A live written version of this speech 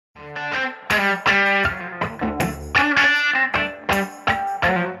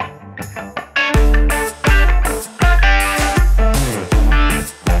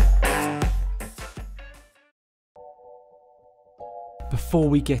Before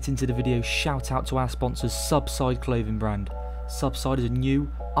we get into the video, shout out to our sponsors Subside clothing brand. Subside is a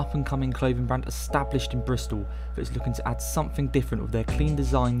new, up and coming clothing brand established in Bristol that is looking to add something different with their clean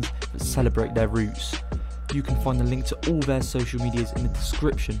designs that celebrate their roots. You can find the link to all their social medias in the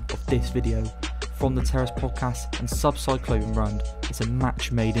description of this video. From the Terrace Podcast and Subside clothing brand, it's a match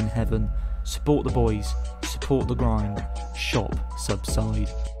made in heaven. Support the boys, support the grind, shop Subside.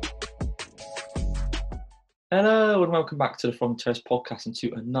 Hello and welcome back to the From Terrace Podcast and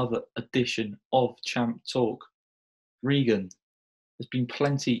to another edition of Champ Talk. Regan, there's been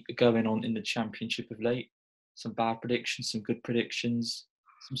plenty going on in the Championship of late. Some bad predictions, some good predictions,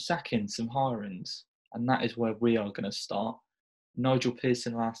 some sackings, some hirings, and that is where we are going to start. Nigel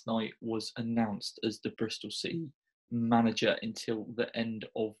Pearson last night was announced as the Bristol City manager until the end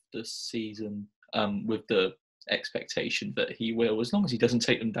of the season, with the expectation that he will, as long as he doesn't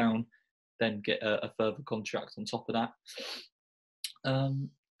take them down, then get a further contract on top of that.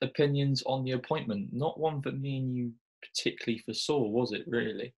 Opinions on the appointment? Not one that me and you particularly foresaw, was it,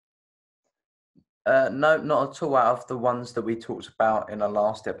 really? No, not at all. Out of the ones that we talked about in our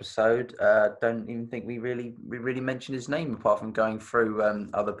last episode, don't even think we really mentioned his name, apart from going through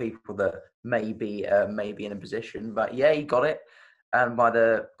other people that may be in a position. But yeah, he got it. And by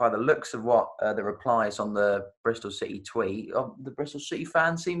the looks of what the replies on the Bristol City tweet, the Bristol City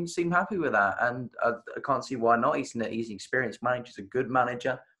fans seem happy with that, and I can't see why not. He's an experienced manager, he's a good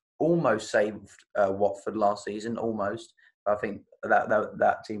manager. Almost saved Watford last season, almost. I think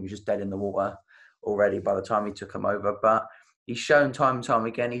that team was just dead in the water already by the time he took them over. But he's shown time and time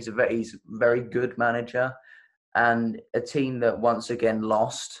again he's a very good manager. And a team that once again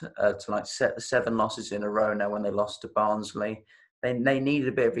lost to like 7 losses in a row now when they lost to Barnsley. They needed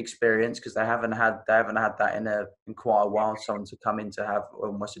a bit of experience because they haven't had that in quite a while. Someone to come in to have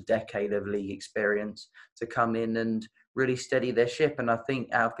almost a decade of league experience to come in and really steady their ship. And I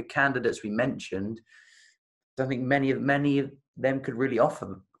think out of the candidates we mentioned, I think many of them could really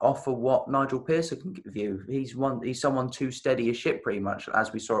offer what Nigel Pearson can give you. He's someone to steady a ship pretty much,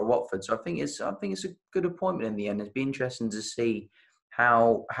 as we saw at Watford. So I think it's a good appointment in the end. It'd be interesting to see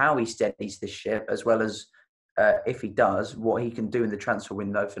how he steadies this ship, as well as if he does, what he can do in the transfer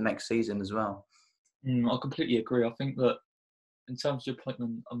window for next season as well. I completely agree. I think that in terms of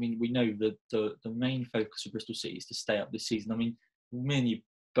appointment, I mean, we know that the main focus of Bristol City is to stay up this season. I mean, me and you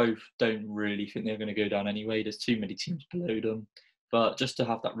both don't really think they're going to go down anyway. There's too many teams below them. But just to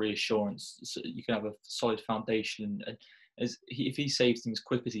have that reassurance, so you can have a solid foundation. And if he saves them as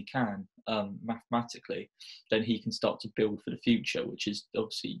quick as he can, mathematically, then he can start to build for the future, which is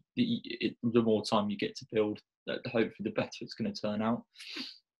obviously the more time you get to build, hopefully the better it's going to turn out.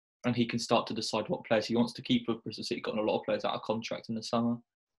 And he can start to decide what players he wants to keep with Bristol City. Gotten a lot of players out of contract in the summer.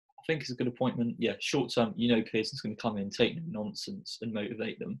 I think it's a good appointment. Yeah, short term, Pearson's going to come in, take no nonsense and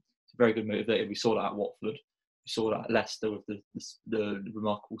motivate them. It's a very good motivator. We saw that at Watford. We saw that at Leicester with the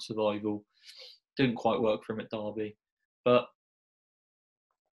remarkable survival. Didn't quite work for him at Derby. But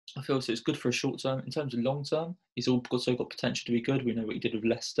I feel so it's good for a short term. In terms of long term, he's also got potential to be good. We know what he did with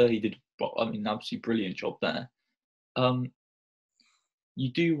Leicester. He did, an absolutely brilliant job there.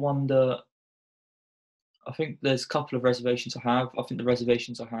 You do wonder. I think there's a couple of reservations I have. I think the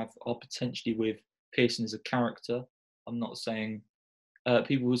reservations I have are potentially with Pearson as a character. I'm not saying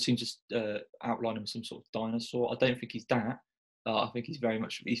people would seem to outline him as some sort of dinosaur. I don't think he's that. I think he's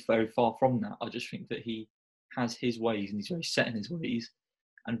very far from that. I just think that he has his ways and he's very set in his ways,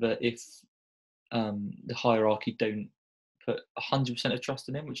 and that if the hierarchy don't put 100% of trust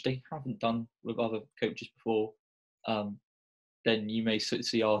in him, which they haven't done with other coaches before, then you may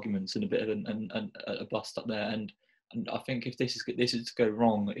see arguments and a bit of a bust up there. And I think if this is to go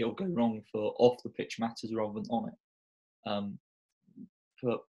wrong, it'll go wrong for off the pitch matters rather than on it.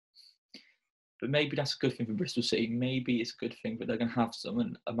 But maybe that's a good thing for Bristol City. Maybe it's a good thing that they're going to have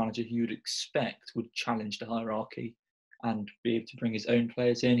a manager who you'd expect would challenge the hierarchy and be able to bring his own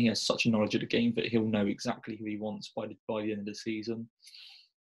players in. He has such a knowledge of the game that he'll know exactly who he wants by the end of the season.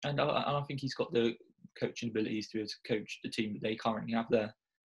 And I think he's got the coaching abilities to be able to coach the team that they currently have there.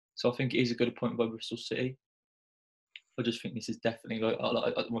 So I think it is a good appointment by Bristol City. I just think this is definitely,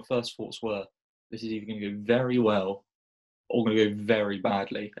 my first thoughts were, this is either going to go very well or going to go very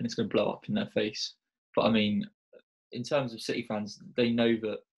badly, and it's going to blow up in their face. But I mean, in terms of City fans, they know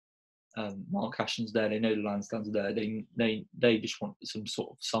that Mark Ashton's there. They know the Lansdowns are there. They just want some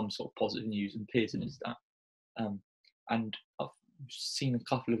sort of positive news, and Pearson is that. And I've seen a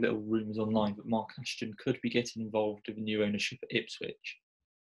couple of little rumours online that Mark Ashton could be getting involved with the new ownership at Ipswich.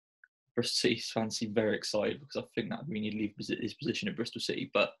 Bristol City fans seem very excited because I think that we need to leave his position at Bristol City.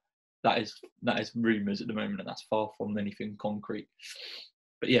 But that is rumours at the moment, and that's far from anything concrete.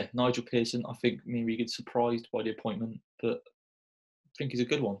 But yeah, Nigel Pearson, I think maybe get surprised by the appointment, but I think he's a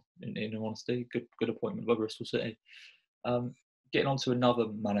good one, in all honesty. Good appointment by Bristol City. Getting on to another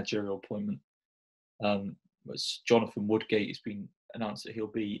managerial appointment, was Jonathan Woodgate. Has been announced that he'll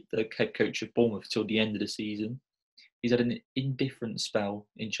be the head coach of Bournemouth till the end of the season. He's had an indifferent spell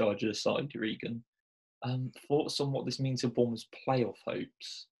in charge of the side, Regan. Thoughts on what this means for Bournemouth's playoff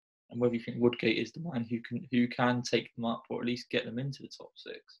hopes, and whether you think Woodgate is the man who can take them up or at least get them into the top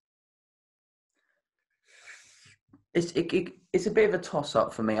six? It's a bit of a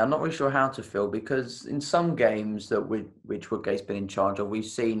toss-up for me. I'm not really sure how to feel, because in some games which Woodgate's been in charge of, we've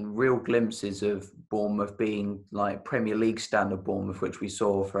seen real glimpses of Bournemouth being like Premier League standard Bournemouth, which we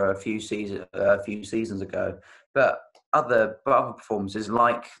saw for a few seasons ago. But other performances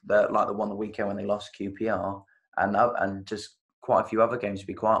like the one the weekend when they lost QPR and just quite a few other games, to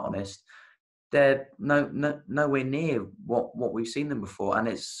be quite honest, they're nowhere near what we've seen them before. And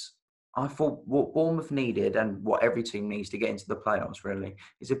I thought what Bournemouth needed, and what every team needs to get into the playoffs, really,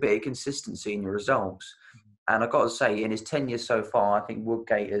 is a bit of consistency in your results. And I've got to say, in his tenure so far, I think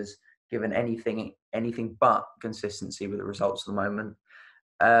Woodgate has given anything but consistency with the results at the moment.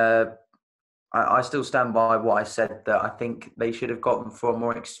 I still stand by what I said, that I think they should have gotten for a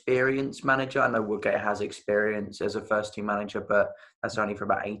more experienced manager. I know Woodgate has experience as a first-team manager, but that's only for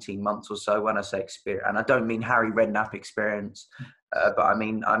about 18 months or so. When I say experience, and I don't mean Harry Redknapp experience, but I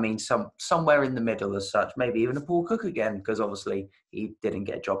mean somewhere in the middle as such. Maybe even a Paul Cook again, because obviously he didn't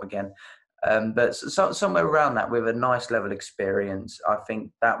get a job again. But somewhere around that, with a nice level of experience, I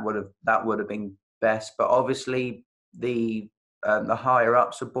think that would have been best. But obviously the higher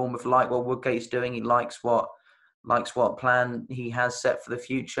ups of Bournemouth like what Woodgate's doing. He likes what plan he has set for the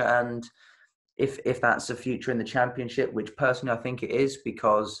future, and if that's a future in the Championship, which personally I think it is,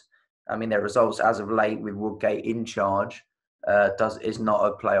 because I mean their results as of late with Woodgate in charge is not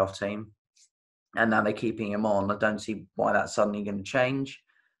a playoff team, and now they're keeping him on. I don't see why that's suddenly going to change.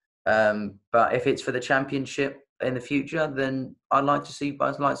 But if it's for the Championship in the future, then I'd like to see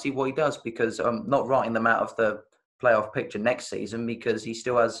what he does, because I'm not writing them out of the playoff picture next season, because he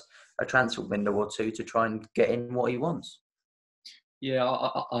still has a transfer window or two to try and get in what he wants. Yeah,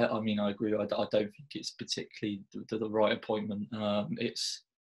 I mean, I agree. I don't think it's particularly the right appointment. It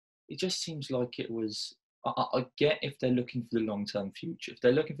just seems like it was. I get if they're looking for the long-term future. If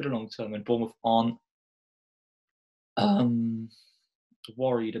they're looking for the long-term, and Bournemouth aren't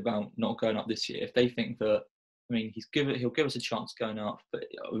worried about not going up this year, if they think that, I mean, he'll give us a chance going up, but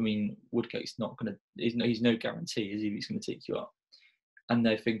I mean, Woodgate's not going to. He's no guarantee, is he? He's going to take you up. And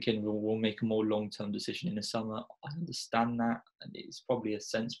they're thinking, we'll make a more long-term decision in the summer. I understand that, and it's probably a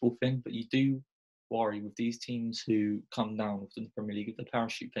sensible thing. But you do worry with these teams who come down within the Premier League with the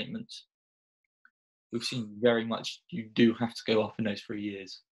parachute payments. We've seen very much you do have to go up in those 3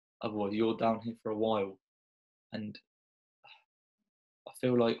 years, otherwise you're down here for a while. And I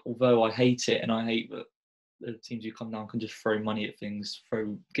feel like, although I hate it, and I hate that the teams who come down can just throw money at things,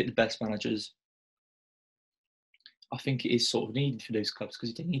 get the best managers, I think it is sort of needed for those clubs,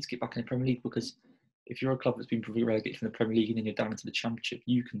 because they need to get back in the Premier League. Because if you're a club that's been relegated from the Premier League and then you're down into the Championship,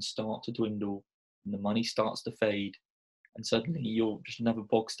 you can start to dwindle and the money starts to fade, and suddenly you're just another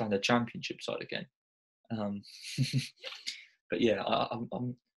bog standard Championship side again. But yeah,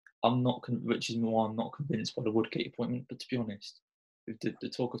 I'm not, which is why I'm not convinced by the Woodgate appointment. But to be honest, with the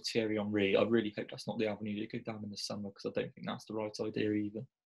talk of Thierry Henry, I really hope that's not the avenue to go down in the summer, because I don't think that's the right idea either.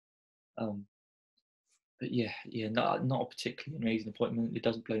 But yeah, not a particularly amazing appointment. It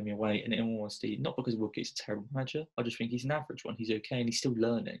doesn't blow me away. And in all honesty, not because Woodgate's a terrible manager. I just think he's an average one. He's okay, and he's still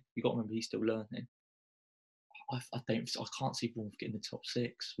learning. You've got to remember, he's still learning. I can't see Bournemouth getting the top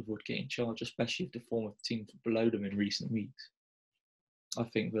six with Woodgate in charge, especially if the form of the teams below them in recent weeks. I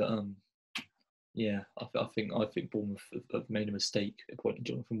think that I think Bournemouth have made a mistake appointing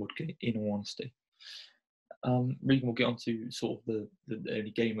Jonathan Woodgate, in all honesty. Regan will get on to sort of the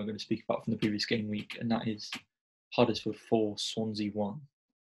only game we're going to speak about from the previous game week, and that is Huddersfield 4, Swansea 1.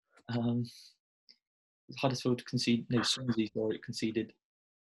 Swansea conceded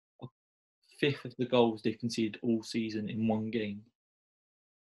a fifth of the goals they conceded all season in one game.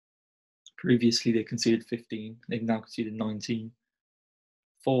 Previously, they conceded 15. They've now conceded 19.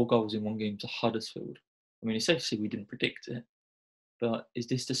 4 goals in one game to Huddersfield. I mean, essentially, we didn't predict it. But is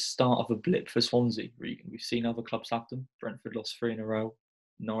this the start of a blip for Swansea, Regan? We've seen other clubs have them. Brentford lost 3 in a row.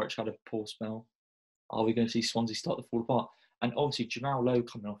 Norwich had a poor spell. Are we going to see Swansea start to fall apart? And obviously, Jamal Lowe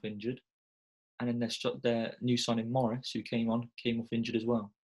coming off injured. And then their new signing Morris, who came off injured as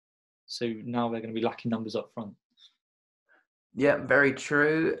well. So now they're going to be lacking numbers up front. Yeah, very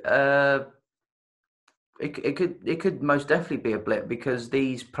true. It could most definitely be a blip because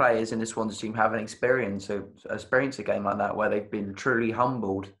these players in the Swansea team haven't experienced a game like that where they've been truly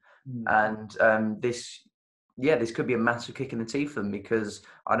humbled, Mm. and this could be a massive kick in the teeth for them because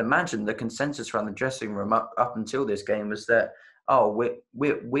I'd imagine the consensus around the dressing room up until this game was that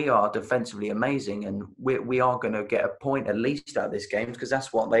we are defensively amazing and we are going to get a point at least out of this game because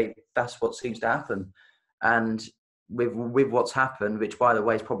that's what seems to happen, and with what's happened, which by the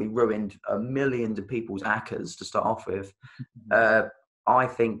way has probably ruined millions of people's accas to start off with. Uh, I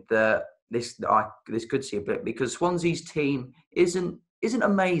think that this could see a blip because Swansea's team isn't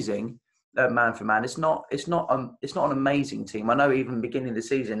amazing man for man. It's not an amazing team. I know even beginning of the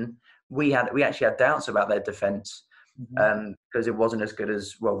season we actually had doubts about their defence Mhm. because it wasn't as good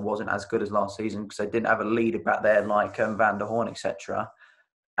as last season because they didn't have a leader back there like Van der Horn, etc.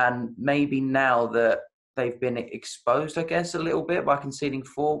 And maybe now that they've been exposed, I guess, a little bit by conceding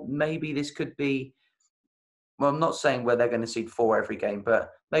four, maybe this could be. Well, I'm not saying where they're going to concede four every game,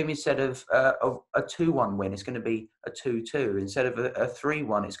 but maybe instead of a 2-1 win, it's going to be a 2-2. Instead of a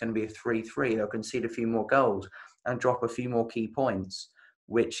 3-1, it's going to be a 3-3. They'll concede a few more goals and drop a few more key points,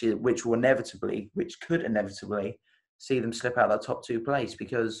 which could inevitably see them slip out of that top two place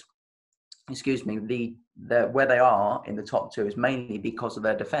because excuse me, the where they are in the top two is mainly because of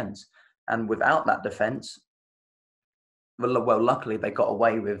their defence. And without that defence, well, luckily they got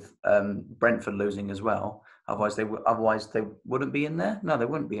away with Brentford losing as well. Otherwise they wouldn't be in there. No, they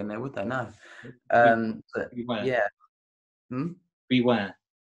wouldn't be in there, would they? No. Be- But Beware. yeah, Beware.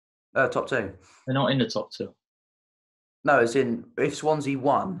 top two. They're not in the top two. No, as in if Swansea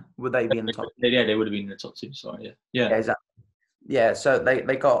won, would they be in the top? Yeah, they would have been in the top two. Sorry, yeah, yeah. Yeah, exactly. Yeah, so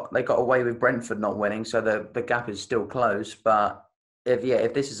they got away with Brentford not winning, so the gap is still close. But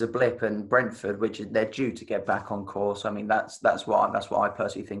if this is a blip and Brentford, they're due to get back on course. I mean that's what I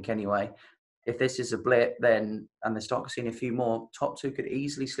personally think anyway. If this is a blip, then and they start seeing a few more, top two could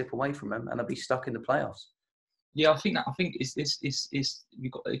easily slip away from them and they'll be stuck in the playoffs. Yeah, I think it's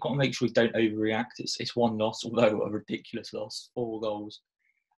you've got to make sure you don't overreact. It's one loss, although a ridiculous loss, 4 goals.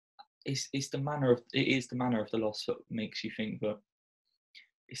 It's the manner of it is the manner of the loss that makes you think that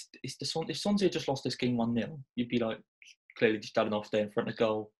it's the Son. If Swansea had just lost this game 1-0, you'd be like clearly just had an off day in front of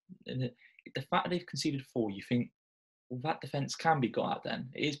goal. And the fact that they've conceded 4, you think, well, that defence can be got at. Then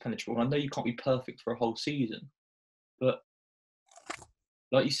it is penetrable. I know you can't be perfect for a whole season, but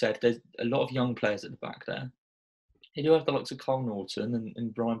like you said, there's a lot of young players at the back there. They do have the likes of Cole Norton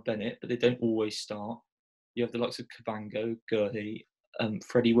and Brian Bennett, but they don't always start. You have the likes of Cabango, Gurley,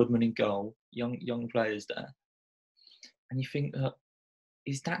 Freddie Woodman in goal, young players there. And you think that,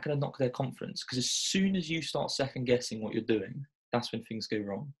 is that going to knock their confidence? Because as soon as you start second guessing what you're doing, that's when things go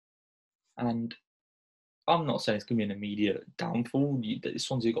wrong. And I'm not saying it's going to be an immediate downfall.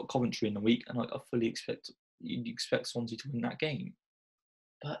 Swansea got Coventry in the week, and I fully expect Swansea to win that game.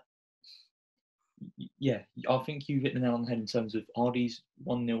 But yeah, I think you've hit the nail on the head in terms of, are these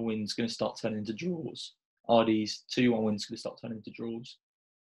 1-0 wins going to start turning into draws? Are these 2-1 wins going to start turning into draws?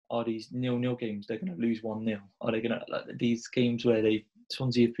 Are these 0-0 games they're going to lose 1-0? Are they going to, like these games where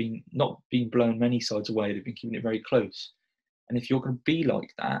Swansea have been not been blown many sides away, they've been keeping it very close? And if you're going to be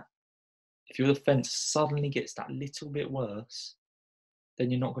like that, if your defence suddenly gets that little bit worse, then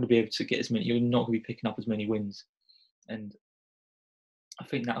you're not going to be able to get as many. You're not going to be picking up as many wins, and I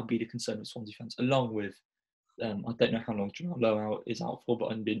think that'll be the concern with Swansea fans, along with. I don't know how long Jamal Lowe is out for,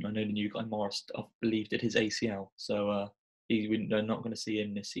 but I know the new guy Morris, I believe, did his ACL, so they're not going to see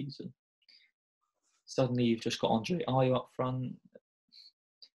him this season. Suddenly, you've just got Andre Ayew up front.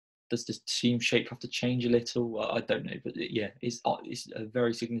 Does the team shape have to change a little? I don't know, but yeah, it's a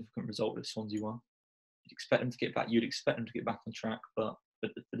very significant result if Swansea won. You'd expect them to get back. You'd expect them to get back on track, but for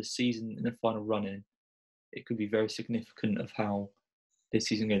the season in the final run-in, it could be very significant of how this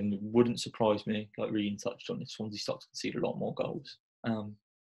season goes. Wouldn't surprise me, like Regan touched on, if Swansea start to concede a lot more goals.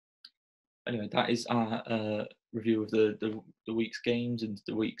 Anyway, that is our review of the week's games and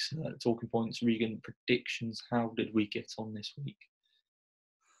the week's talking points. Regan, predictions. How did we get on this week?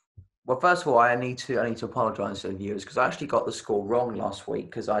 Well, first of all, I need to apologise to the viewers because I actually got the score wrong last week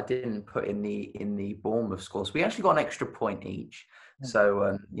because I didn't put in the Bournemouth score. So we actually got an extra point each.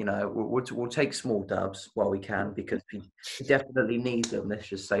 So we'll take small dubs while we can because we definitely need them. Let's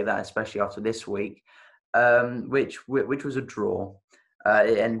just say that, especially after this week, which was a draw.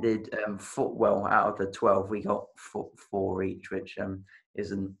 It ended out of the 12, we got four each, which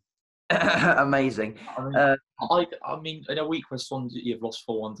isn't amazing. I mean, in a week where Swansea have lost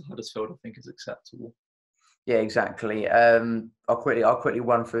 4-1 to Huddersfield, I think is acceptable. Yeah, exactly. I'll quickly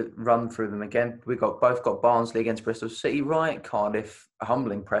run through them again. Both got Barnsley against Bristol City right. Cardiff, a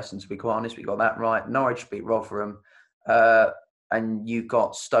humbling Preston to be quite honest. We got that right. Norwich beat Rotherham, uh, and you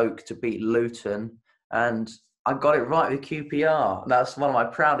got Stoke to beat Luton, and I got it right with QPR. That's one of my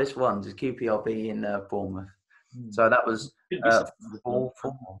proudest ones. Is QPR beating Bournemouth. So that was Could be something with them.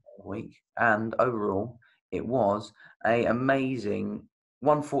 4-4 week, and overall it was a amazing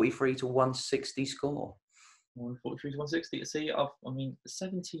 143 to 160 score. 143 to 160. See, I mean,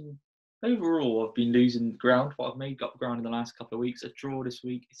 17 overall. I've been losing ground, but I've made up ground in the last couple of weeks. A draw this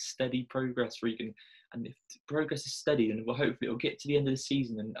week is steady progress, Regan. And if progress is steady, then hopefully it'll get to the end of the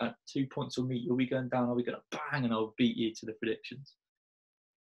season, and at 2 points will meet. You'll be going down. I'll be going to bang, and I'll beat you to the predictions.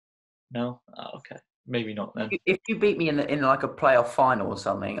 No, okay, maybe not then. If you beat me in like a playoff final or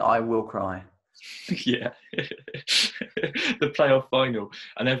something, I will cry. Yeah, the playoff final,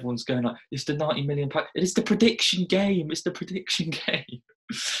 and everyone's going like, "It's the 90 million pack. It's the prediction game. It's the prediction game."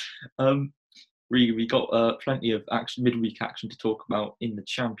 We got plenty of action, midweek action to talk about in the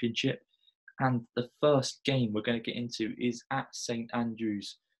Championship, and the first game we're going to get into is at St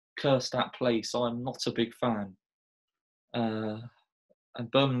Andrews. Cursed that place. I'm not a big fan.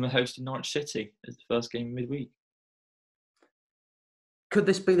 And Birmingham are hosting Norwich City as the first game midweek. Could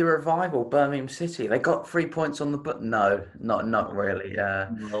this be the revival, Birmingham City? They got 3 points on the but no, not really.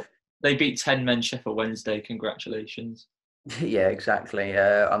 Well, they beat 10 men Sheffield Wednesday. Congratulations. Yeah, exactly.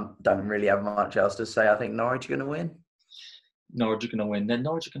 I don't really have much else to say. I think Norwich are going to win. Norwich are going to win. Then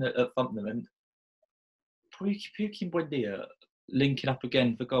Norwich are going to thump them, and Puki and Buendia linking up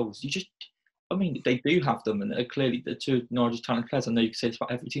again for goals. I mean, they do have them, and clearly the two Norwich talented players. I know you can say this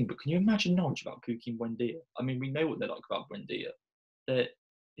about every team, but can you imagine Norwich without Puki and Buendia? I mean, we know what they're like about Buendia. It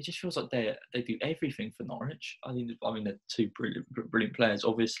just feels like they do everything for Norwich. I mean, they're two brilliant players,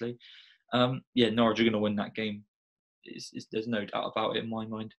 obviously. Norwich are going to win that game. There's no doubt about it in my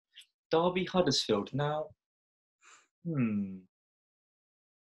mind. Derby Huddersfield now. Now,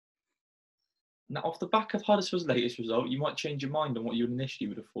 off the back of Huddersfield's latest result, you might change your mind on what you initially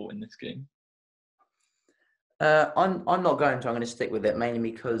would have thought in this game. I'm not going to. I'm going to stick with it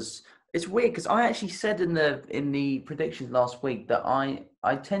mainly because it's weird. Because I actually said in the predictions last week that I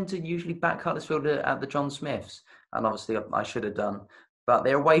tend to usually back Huddersfield at the John Smiths, and obviously I should have done, but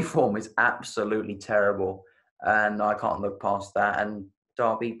their away form is absolutely terrible, and I can't look past that. And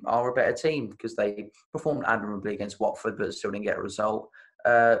Derby are a better team because they performed admirably against Watford, but still didn't get a result.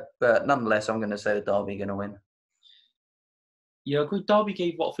 But nonetheless, I'm going to say that Derby are going to win. Yeah, I agree. Derby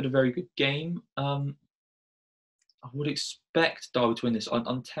gave Watford a very good game. I would expect Derby to win this.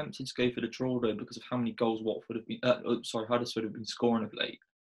 I'm tempted to go for the draw though because of how many goals Huddersfield have been scoring of late.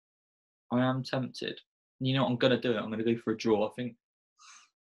 I am tempted. You know what, I'm going to do it. I'm going to go for a draw. I think,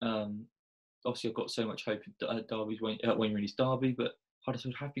 obviously, I've got so much hope in Derby's Wayne Rooney's Derby, but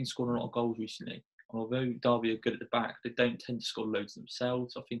Huddersfield have been scoring a lot of goals recently. And although Derby are good at the back, they don't tend to score loads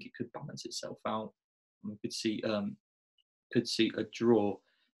themselves. I think it could balance itself out. And we could see a draw.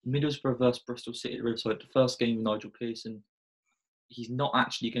 Middlesbrough versus Bristol City at Riverside. The first game with Nigel Pearson. He's not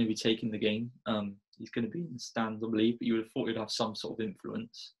actually going to be taking the game. He's going to be in the stands, I believe, but you would have thought he'd have some sort of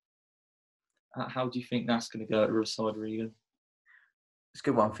influence. How do you think that's going to go at Riverside, Regan? It's a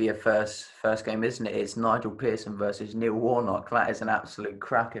good one for your first game, isn't it? It's Nigel Pearson versus Neil Warnock. That is an absolute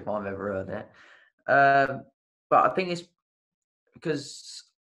crack if I've ever heard it. But I think it's because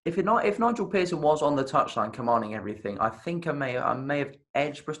if Nigel Pearson was on the touchline commanding everything, I think I may have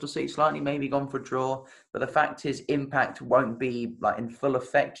edged Bristol City slightly, maybe gone for a draw. But the fact is, impact won't be like in full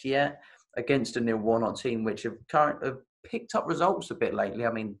effect yet against a Neil Warnock team, which have picked up results a bit lately.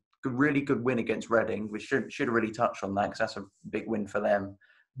 I mean, really good win against Reading. We should have really touched on that because that's a big win for them.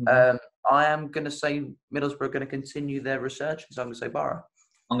 Mm-hmm. I am going to say Middlesbrough are going to continue their resurgence. I'm going to say Borough.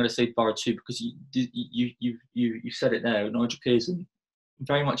 I'm going to say Borough too because you said it there. Nigel Pearson,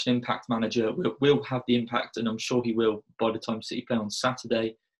 very much an impact manager, will have the impact, and I'm sure he will by the time City play on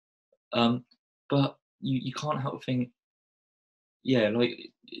Saturday. But you can't help but think, like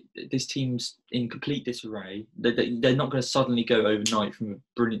this team's in complete disarray. They're not going to suddenly go overnight from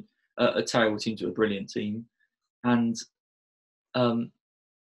a terrible team to a brilliant team. And I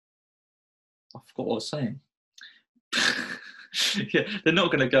forgot what I was saying. Yeah, they're not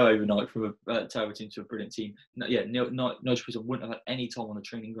going to go overnight from a terrible team to a brilliant team. Nigel Pearson wouldn't have had any time on the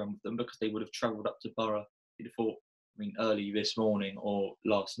training ground with them because they would have travelled up to Borough, you'd have thought, early this morning or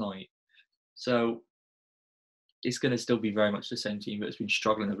last night. So it's going to still be very much the same team that's been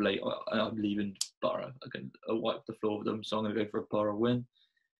struggling of late. I'm leaving Borough. I'm going to wipe the floor with them, so I'm going to go for a Borough win.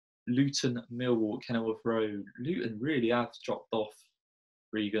 Luton, Millwall, Kenilworth Road. Luton really have dropped off,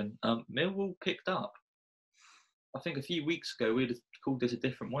 Regan. Millwall picked up. I think a few weeks ago we'd have called this a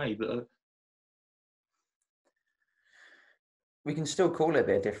different way, but We can still call it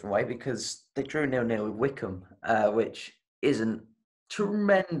a different way because they drew 0-0 with Wickham, which isn't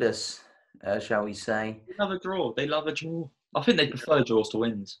tremendous, shall we say. they love a draw. They love a draw. I think they prefer draws to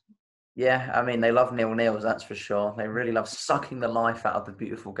wins. Yeah, I mean, they love 0-0s, that's for sure. They really love sucking the life out of the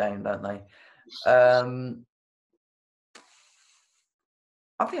beautiful game, don't they? I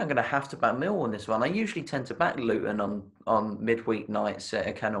think I'm going to have to back Millwall on this one. I usually tend to back Luton on midweek nights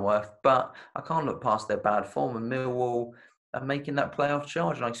at Kenilworth, but I can't look past their bad form, and Millwall are making that playoff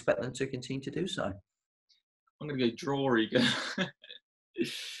charge, and I expect them to continue to do so. I'm going to go draw again.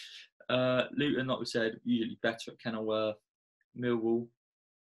 Luton, like we said, usually better at Kenilworth. Millwall,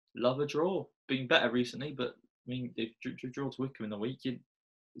 love a draw. Been better recently, but I mean, they've draw to Wickham in the week.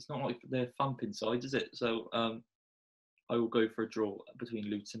 It's not like they're thumping sides, is it? So I will go for a draw between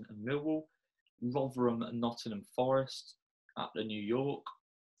Luton and Millwall. Rotherham and Nottingham Forest at the New York.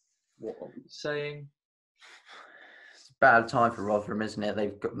 What are we saying? It's a bad time for Rotherham, isn't it?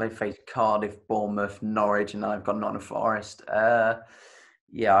 They faced Cardiff, Bournemouth, Norwich, and now they've got Nottingham Forest.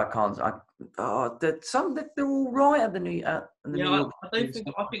 Yeah, I can't. They're all right at the New York. I don't think.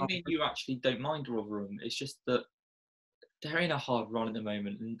 I think me and you actually don't mind Rotherham. It's just that they're in a hard run at the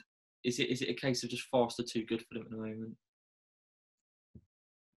moment, and is it a case of just Forest are too good for them at the moment?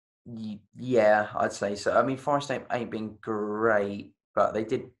 Yeah, I'd say so. I mean, Forest ain't been great, but they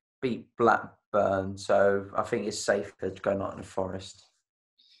did beat Blackburn, so I think it's safer to go Nottingham Forest.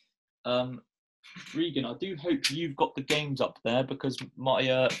 Regan, I do hope you've got the games up there because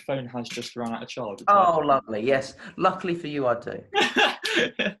my phone has just run out of charge. Oh, lovely. Yes. Luckily for you, I do.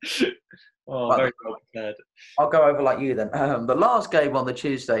 Oh, very well prepared. I'll go over like you then. The last game on the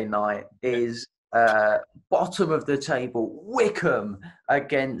Tuesday night is bottom of the table, Wickham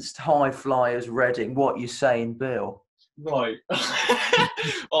against High Flyers Reading. What you saying, Bill? Right.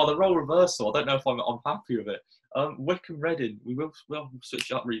 Oh, the role reversal. I don't know if I'm happy with it. Wickham Reading. We'll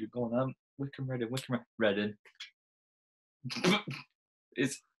switch it up, Regan. Go on. Wickham Reading.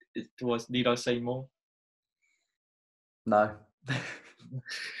 Need I say more? No. There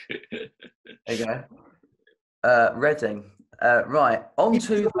you go. Reading. Right.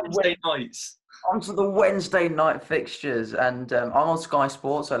 Onto the Wednesday night fixtures, and I'm on Sky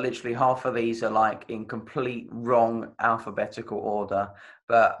Sports, so literally half of these are like in complete wrong alphabetical order.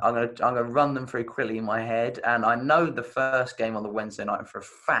 But I'm gonna run them through quickly in my head, and I know the first game on the Wednesday night for a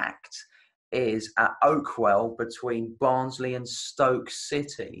fact is at Oakwell between Barnsley and Stoke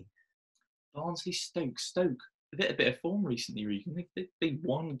City. Barnsley, Stoke. A bit of form recently, Regan. They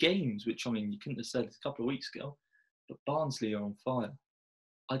won games, which, I mean, you couldn't have said a couple of weeks ago. But Barnsley are on fire.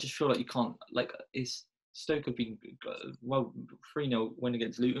 I just feel like you can't, Stoke have been, 3-0 win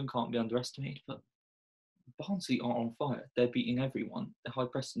against Luton, can't be underestimated. But Barnsley are on fire. They're beating everyone. They're high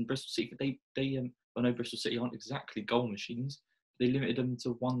pressing Bristol City. I know Bristol City aren't exactly goal machines. They limited them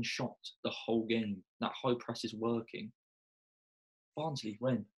to one shot the whole game. That high press is working. Barnsley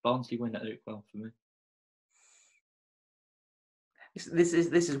win. Barnsley win at Oakwell for me. This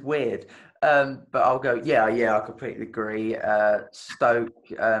is weird, but I'll go. Yeah, I completely agree. Stoke,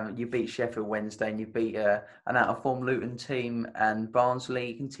 you beat Sheffield Wednesday, and you beat an out of form Luton team, and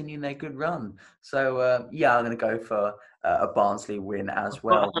Barnsley continuing their good run. So I'm going to go for a Barnsley win as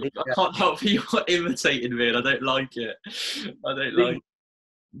well. I can't help you imitating me, and I don't like it.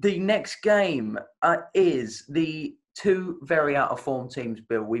 The next game is the two very out of form teams,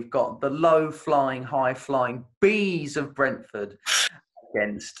 Bill. We've got the low-flying, high-flying bees of Brentford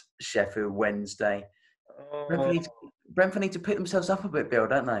against Sheffield Wednesday. Brentford need to pick themselves up a bit, Bill,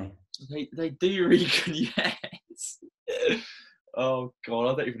 don't they? They do, Regan, yes. Oh, God,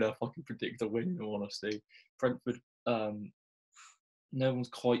 I don't even know if I can predict a win, in all honesty. Brentford, no one's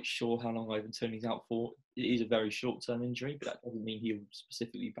quite sure how long Ivan Toney's out for. It is a very short-term injury, but that doesn't mean he'll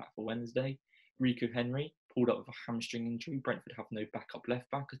specifically back for Wednesday. Rico Henry pulled up with a hamstring injury. Brentford have no backup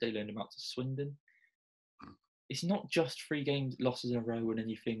left-back because they loaned him out to Swindon. It's not just 3 games losses in a row and then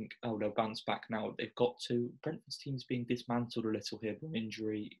you think, oh, they'll bounce back now. They've got to. Brentford's team's being dismantled a little here by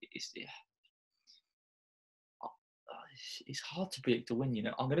injury. It's hard to predict a win, you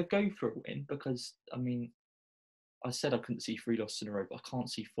know. I'm going to go for a win because, I mean, I said I couldn't see 3 losses in a row, but I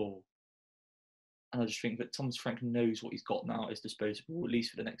can't see 4. And I just think that Thomas Frank knows what he's got now at his disposal, at least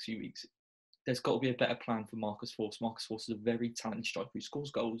for the next few weeks. There's got to be a better plan for Marcus Forss. Marcus Forss is a very talented striker who scores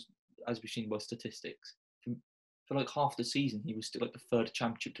goals, as we've seen by statistics. For like half the season, he was still like the 3rd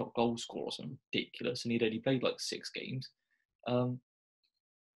championship top goal scorer or something ridiculous, and he'd only played like 6 games.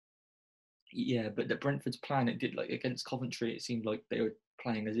 Yeah, but the Brentford's plan, it did like against Coventry. It seemed like they were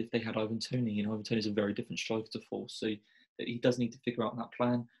playing as if they had Ivan Toney, and Ivan Toney's a very different striker to force, so he does need to figure out that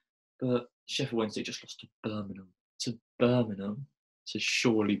plan. But Sheffield Wednesday just lost to Birmingham. To Birmingham, so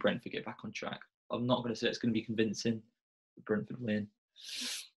surely Brentford get back on track. I'm not going to say it's going to be convincing. Brentford win.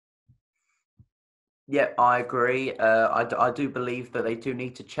 Yeah, I agree. I do believe that they do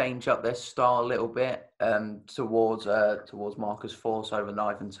need to change up their style a little bit towards Marcus Forss over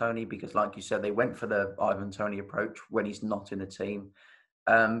Ivan Toney, because, like you said, they went for the Ivan Toney approach when he's not in a team.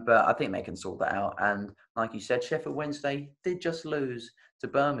 But I think they can sort that out. And like you said, Sheffield Wednesday did just lose to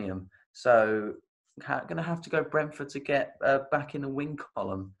Birmingham, so going to have to go Brentford to get back in the win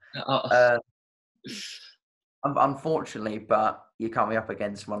column. Uh, Unfortunately, but you can't be up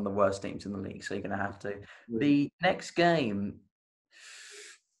against one of the worst teams in the league, so you're going to have to. The next game,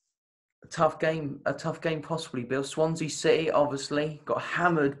 a tough game possibly, Bill. Swansea City obviously got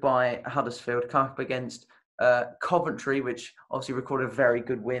hammered by Huddersfield, come up against Coventry, which obviously recorded a very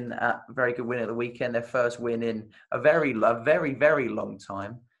good win at the weekend, their first win in a very, very long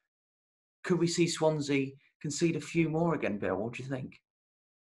time. Could we see Swansea concede a few more again, Bill? What do you think?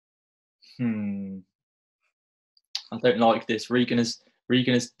 I don't like this. Regan is.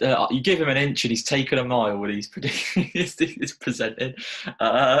 You give him an inch and he's taken a mile when he's presented.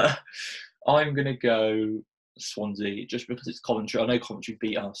 I'm going to go Swansea just because it's Coventry. I know Coventry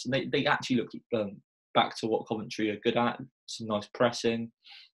beat us, and they actually looked back to what Coventry are good at. Some nice pressing,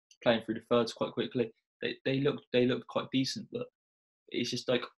 playing through the thirds quite quickly. They looked quite decent, but it's just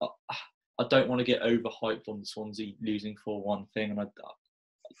like I don't want to get overhyped on the Swansea losing 4-1 thing, and I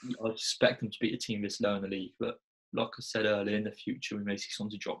expect them to beat a team this low in the league, but like I said earlier, in the future we may see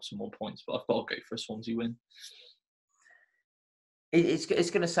Swansea drop some more points, but I've got to go for a Swansea win. It's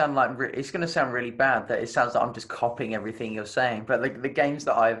going to sound like really bad. That it sounds like I'm just copying everything you're saying. But the games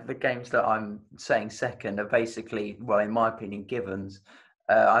that I'm saying second are basically, well, in my opinion, givens.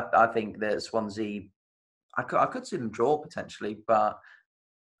 I think that Swansea, I could see them draw potentially, but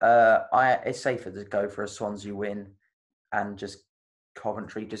it's safer to go for a Swansea win, and just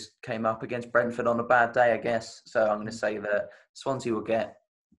Coventry just came up against Brentford on a bad day, I guess. So I'm going to say that Swansea will get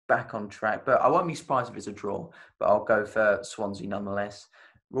back on track, but I won't be surprised if it's a draw, but I'll go for Swansea nonetheless.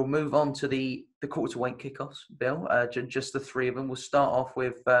 We'll move on to the quarter-weight kickoffs, Bill. Just the three of them. We'll start off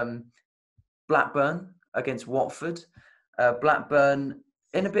with Blackburn against Watford. Blackburn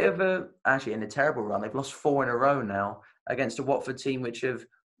in a terrible run. They've lost 4 in a row now against a Watford team which have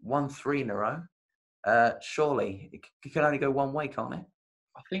won 3 in a row. Surely it can only go one way, can't it?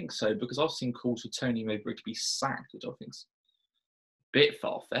 I think so, because I've seen calls for Tony Mowbray to be sacked, which I think's bit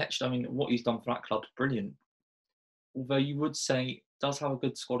far-fetched. I mean, what he's done for that club's brilliant. Although you would say does have a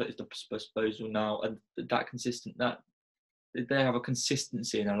good squad at his disposal now, and that they have a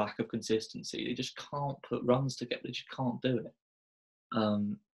consistency and a lack of consistency. They just can't put runs together. They just can't do it.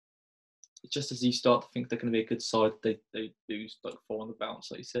 Just as you start to think they're going to be a good side, they lose like 4 on the bounce,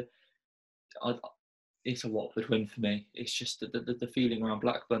 like you said. It's a Watford win for me. It's just that the feeling around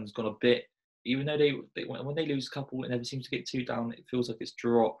Blackburn's gone a bit. Even though they when they lose a couple, it never seems to get 2 down. It feels like it's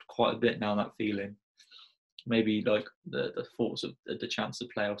dropped quite a bit now. That feeling, maybe like the thoughts of the chance of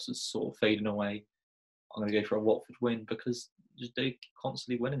playoffs is sort of fading away. I'm going to go for a Watford win because they're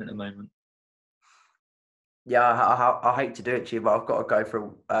constantly winning at the moment. Yeah, I hate to do it to you, but I've got to go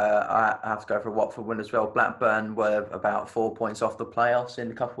for. I have to go for a Watford win as well. Blackburn were about 4 points off the playoffs in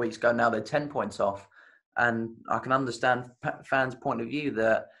a couple of weeks ago. Now they're 10 points off, and I can understand fans' point of view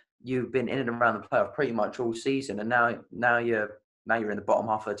that you've been in and around the playoff pretty much all season, and now you're in the bottom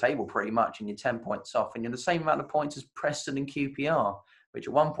half of the table pretty much, and you're 10 points off, and you're the same amount of points as Preston and QPR, which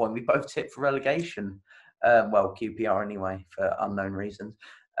at one point we both tipped for relegation. Well, QPR anyway, for unknown reasons.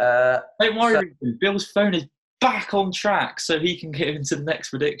 Don't worry, Bill's phone is back on track, so he can get into the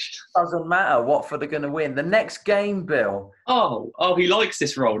next prediction. Doesn't matter. Watford are going to win the next game, Bill. Oh, he likes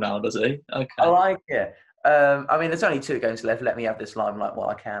this role now, does he? Okay. I like it. I mean, there's only 2 games left. Let me have this limelight while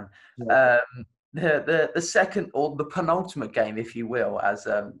I can. The second, or the penultimate game, if you will, as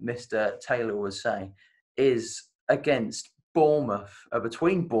Mr. Taylor would say, is against Bournemouth,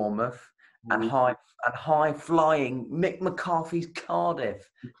 between Bournemouth and high flying Mick McCarthy's Cardiff.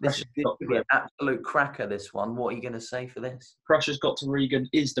 This is going to be an absolute cracker, this one. What are you going to say for this? Pressure's got to Regan.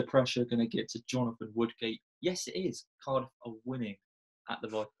 Is the pressure going to get to Jonathan Woodgate? Yes, it is. Cardiff are winning at the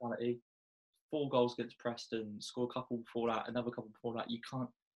Vitality. 4 goals against Preston, score a couple before that, another couple before that. You can't.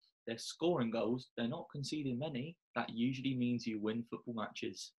 They're scoring goals. They're not conceding many. That usually means you win football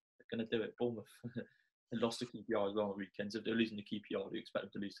matches. They're going to do it. Bournemouth they lost to QPR as well on the weekends. If they're losing to QPR, you expect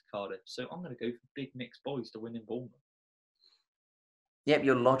them to lose to Cardiff. So I'm going to go for Big Nick's boys to win in Bournemouth. Yep,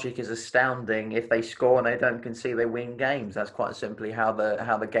 your logic is astounding. If they score and they don't concede, they win games. That's quite simply how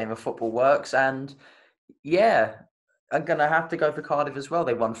the game of football works. And yeah, I'm gonna have to go for Cardiff as well.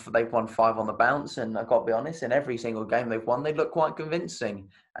 They've won 5 on the bounce, and I've got to be honest, in every single game they've won, they look quite convincing.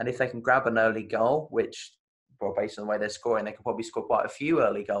 And if they can grab an early goal, which, well, based on the way they're scoring, they can probably score quite a few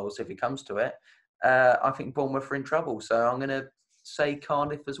early goals if it comes to it. I think Bournemouth are in trouble, so I'm gonna say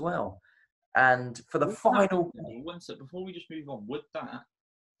Cardiff as well. And for the Would final, one sec, before we just move on, would that,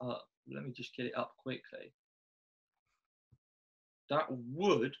 let me just get it up quickly. That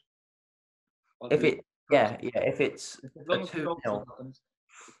would, if it, yeah, if it's as a long as the 2-0, happens,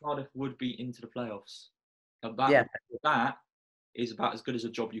 Cardiff would be into the playoffs. Now yeah, that is about as good as a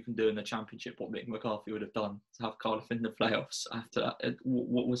job you can do in the Championship. What Mick McCarthy would have done to have Cardiff in the playoffs after that.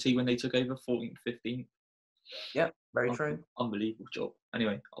 What was he when they took over? 14th, 15th. yeah, very true. Unbelievable job.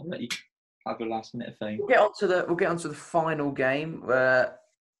 Anyway, I'll let you have a last minute of fame. We'll get on to the final game. A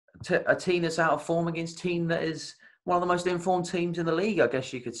team that's out of form against a team that is one of the most informed teams in the league, I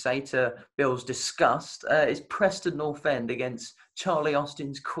guess you could say, to Bill's disgust, is Preston North End against Charlie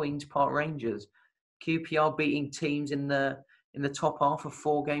Austin's Queen's Park Rangers. QPR beating teams in the top half of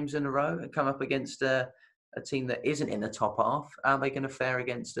 4 games in a row and come up against a team that isn't in the top half. How are they going to fare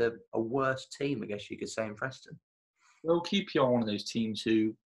against a worse team, I guess you could say, in Preston? Well, QPR are one of those teams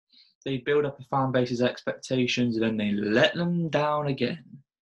who they build up a fan base's expectations and then they let them down again.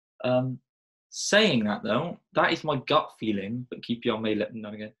 Saying that though, that is my gut feeling, but QPR may let them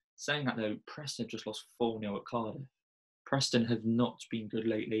down again. Saying that though, Preston have just lost 4-0 at Cardiff. Preston have not been good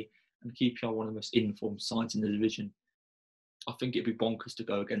lately, and QPR are one of the most informed sides in the division. I think it'd be bonkers to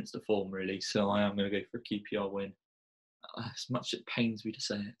go against the form, really, so I am going to go for a QPR win. As much as it pains me to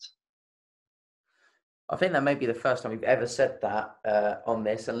say it. I think that may be the first time we've ever said that on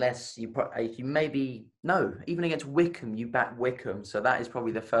this, unless you maybe, no, even against Wickham, you back Wickham. So that is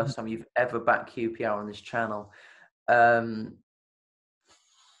probably the first time you've ever backed QPR on this channel. A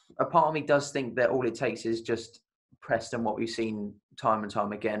part of me does think that all it takes is just Preston, what we've seen time and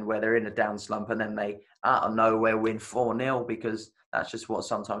time again, where they're in a down slump and then they, out of nowhere, win 4-0, because that's just what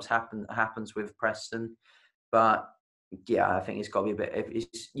sometimes happens with Preston. But yeah, I think it's got to be a bit.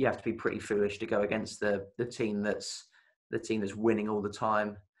 You have to be pretty foolish to go against the team that's winning all the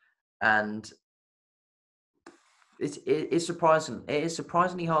time, and it's surprising. It is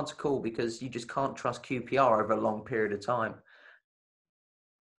surprisingly hard to call because you just can't trust QPR over a long period of time.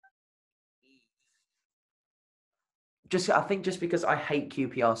 I think just because I hate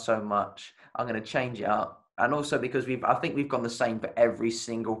QPR so much, I'm going to change it up. And also because I think we've gone the same for every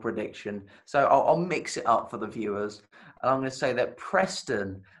single prediction. So I'll mix it up for the viewers. And I'm going to say that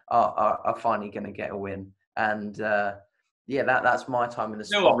Preston are finally going to get a win. And yeah, that's my time in the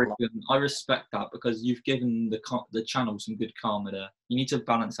spotlight. I respect that because you've given the channel some good karma there. You need to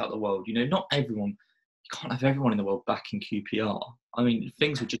balance out the world. You know, not everyone, you can't have everyone in the world backing QPR. I mean,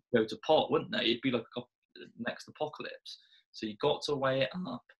 things would just go to pot, wouldn't they? It'd be like a next apocalypse. So you got to weigh it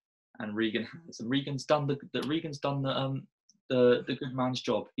up. And Regan has. And Regan's done the good man's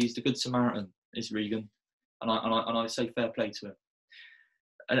job. He's the good Samaritan, is Regan, and I say fair play to him.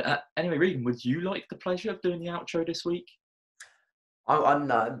 Anyway, Regan, would you like the pleasure of doing the outro this week? I'm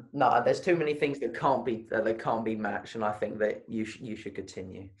no. There's too many things that can't be matched, and I think that you should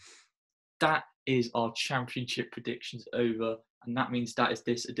continue. That is our championship predictions over, and that means that is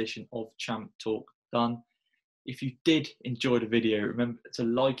this edition of Champ Talk done. If you did enjoy the video, remember to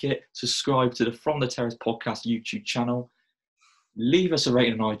like it, subscribe to the From the Terrace podcast YouTube channel, leave us a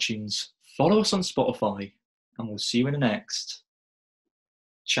rating on iTunes, follow us on Spotify, and we'll see you in the next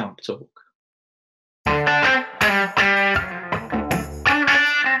Champ Talk.